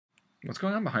What's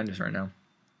going on behind us right now?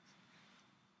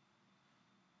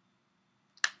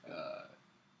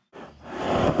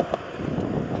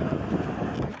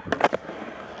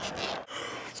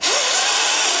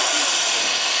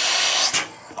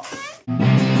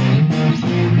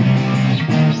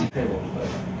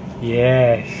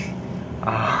 Yes.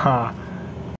 Ah.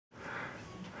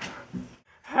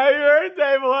 Happy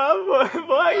birthday, boy!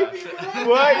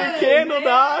 Boy, your candle,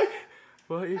 dog.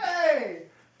 Boy, hey,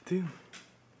 dude.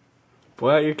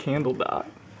 Boy, your candle, dog.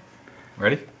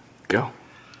 Ready? Go.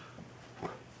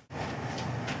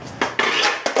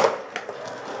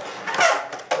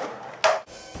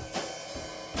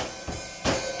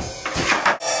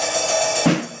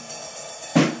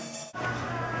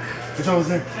 It's almost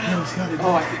there.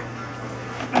 Oh, I think.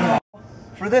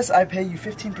 For this, I pay you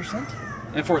 15%.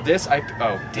 And for this,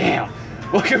 oh, damn.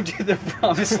 Welcome to the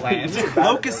promised land.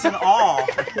 Locusts and all.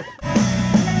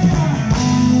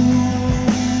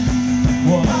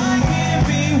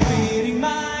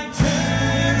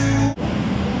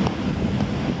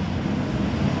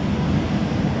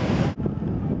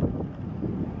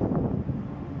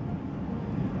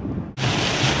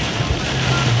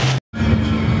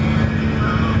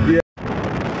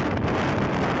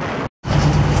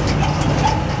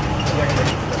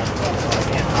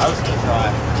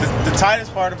 The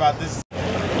tightest part about this,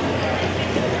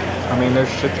 I mean, there's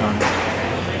shit ton.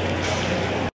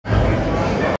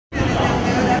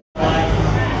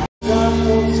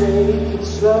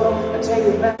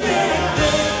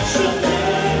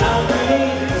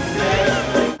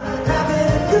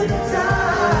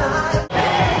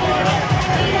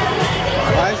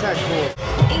 why is that cool?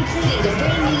 Including the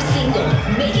brand new single,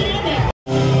 Making It America.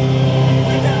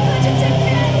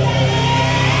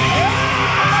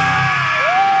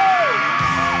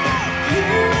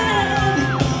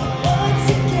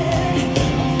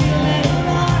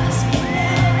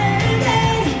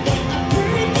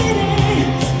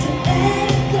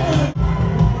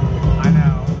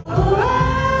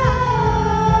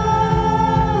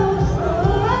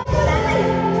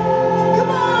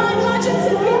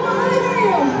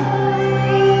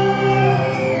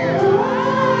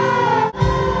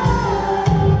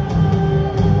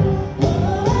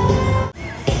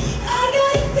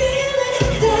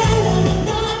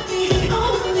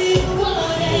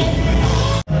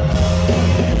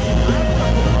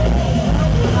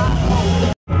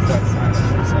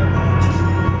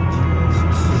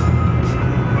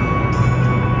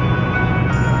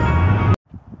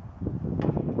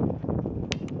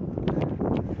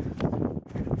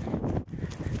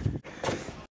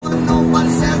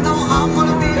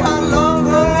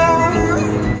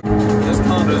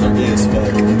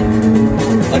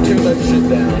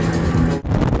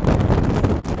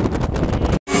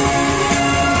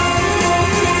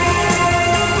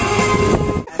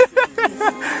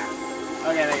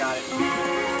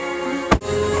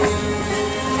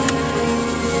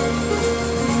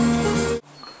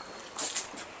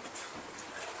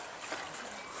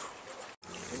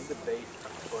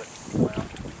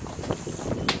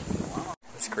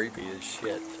 It's creepy as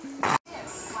shit.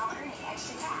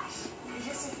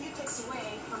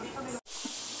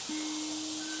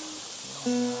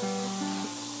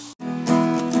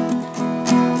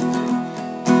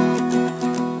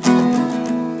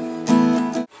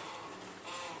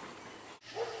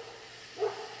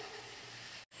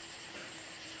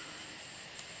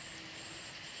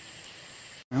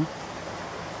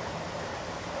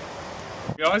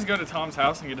 We always go to Tom's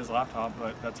house and get his laptop,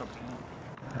 but that's up to him.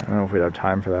 I don't know if we'd have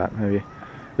time for that, maybe.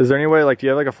 Is there any way, like, do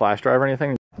you have like a flash drive or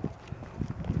anything?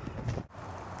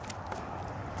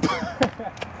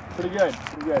 Pretty good,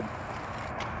 pretty good.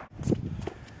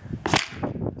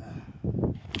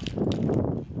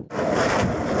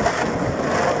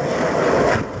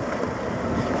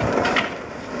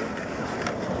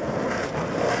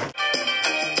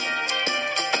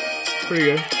 Pretty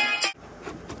good.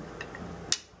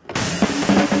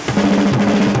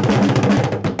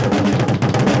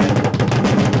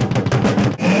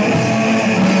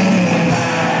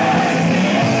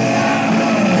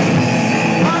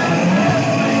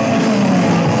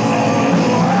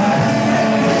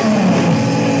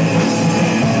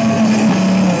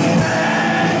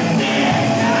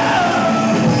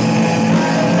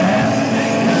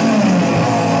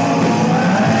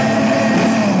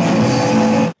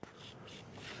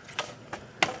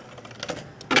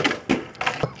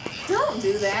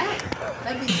 Do that.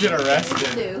 That'd be Get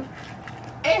arrested. Do.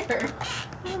 Air.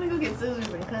 I'm gonna go get scissors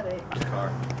and cut it.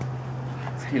 Car.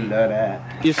 You love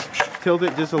that. Just tilt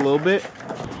it just a little bit.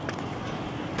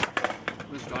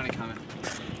 Where's Johnny coming?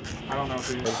 I don't know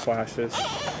if he flashes.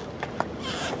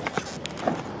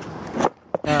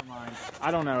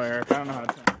 I don't know, Eric. I don't know how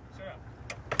to turn. Shut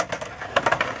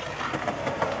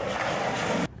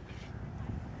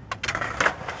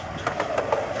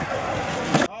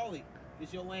up. Ollie,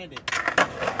 it's your landing.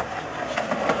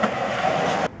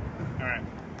 All right.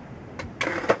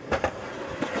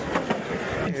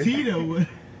 Tito would.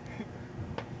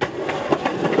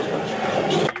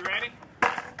 You ready?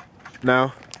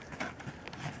 No.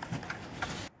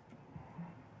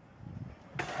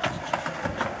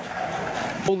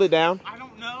 Hold it down. I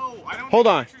don't know. I don't Hold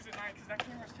take on. pictures at night because that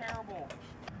camera's terrible.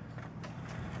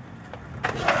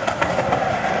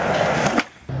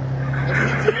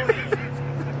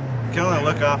 Can I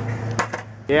look up?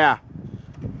 Yeah.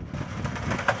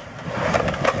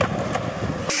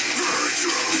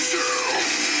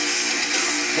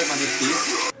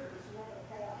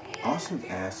 Austin's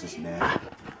ass is nasty.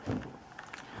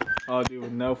 Oh, dude,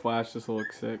 with no flash, this will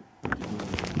look sick.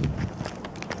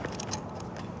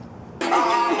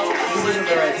 This isn't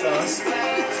the right sauce.